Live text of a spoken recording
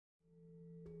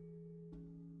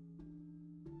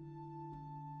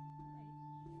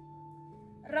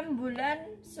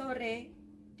Rembulan sore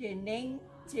dening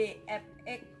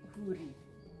JFX Hoery.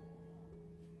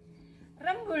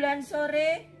 Rembulan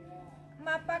sore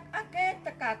mapakake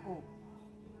tekaku.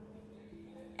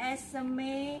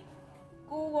 Eseme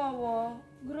kuwawa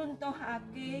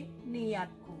gruntuhake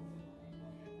niatku.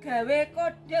 Gawe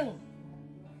kodeng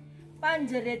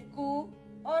panjeritku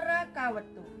ora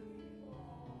kawetu.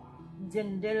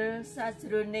 Jendel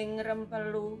sajroning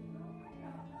rempelu.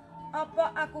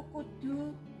 Apa aku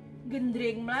kudu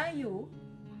gendring mlayu?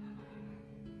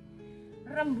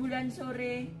 Rembulan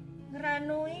sore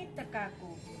ngranui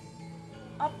tekaku.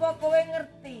 Apa kowe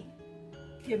ngerti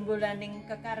gembolaning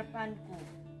kekarepanku?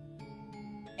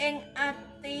 Ing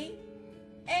ati,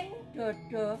 ing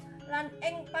dodo lan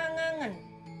ing pangangen.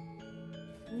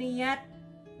 Niat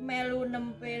melu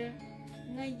nempil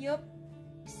ngeyup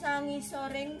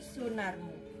sangisoring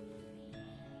sunarmu.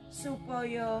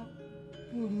 Supaya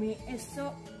bumi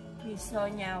esok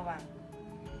bisa nyawang.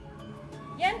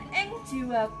 Yen ing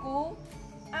jiwaku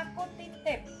aku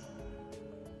titip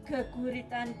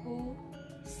geguritanku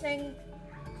sing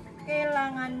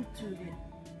kelangan jurit.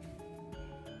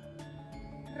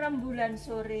 Rembulan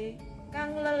sore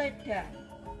kang leledak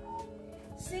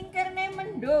singkirne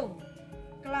mendung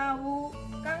klawu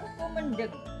kang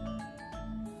kumendeng.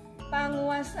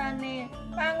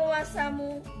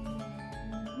 Panguasamu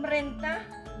merintah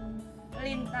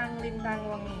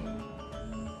lintang-lintang wengi.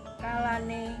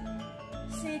 Kalane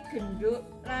si genduk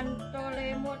lan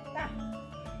tole mutah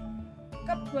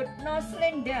kebutno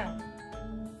slendang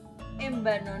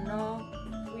embanono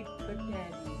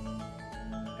widodari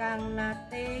kang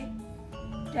nate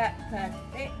dak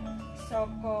batik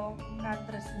saka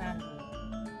katresnanmu.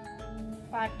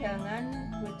 Padangan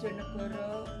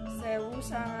Bojonegoro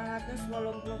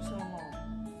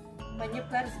 1989.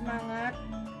 Penyebar semangat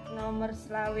nomor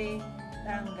selawe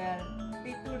tanggal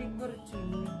 17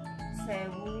 Juni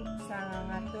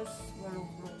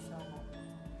 1989.